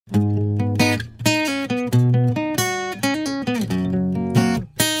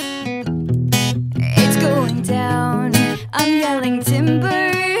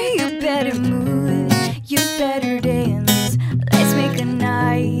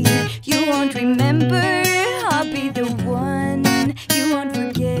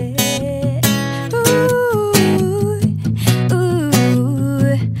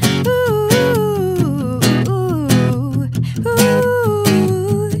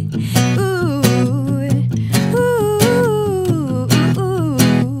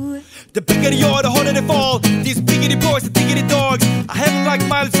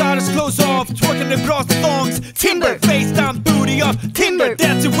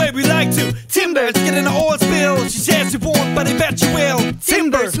way we like to. Timber's getting an oil spill. She says you won't, but I bet you will.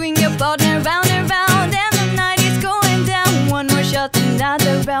 Timber, swing your partner round and round, and the night is going down. One more shot,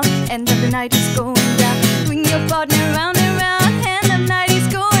 another round, and then the night is going down. Swing your partner round and round, and the night is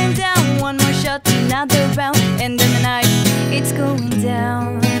going down. One more shot, another round, and then the night it's going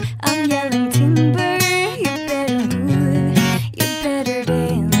down. I'm yelling timber, you better move, you better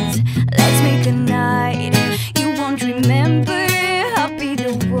dance. Let's make a night you won't remember. I'll be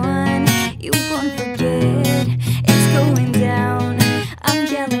the one you won't forget. It's going down. I'm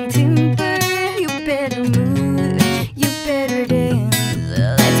yelling timber, you better move, you better dance.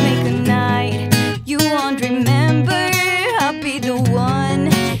 Let's make a night you won't remember. I'll be the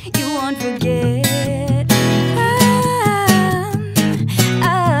one you won't forget.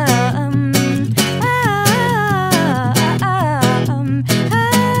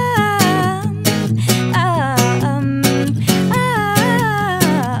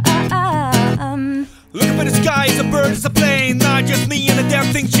 It's a plane, not just me and the damn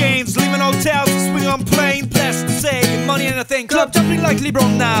thing chains. Leaving hotels to swing on plane. Blessed to say, money and a thing. Club jumping like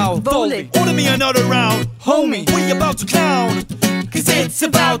LeBron now. Volley. Order me another round. Homie, we about to clown, cause it's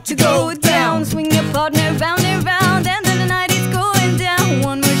about to go down. Swing your partner round and round, and then the night is going down.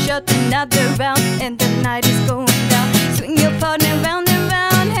 One more shot, another round, and then the night is going down. Swing your partner round and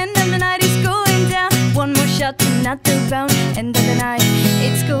round, and then the night is going down. One more shot, another round, and then the night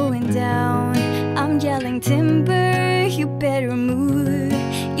it's going down. I'm yelling timber, you better move,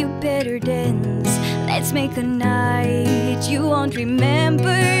 you better dance. Let's make a night you won't remember.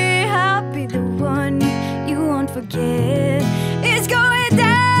 I'll be the one you won't forget.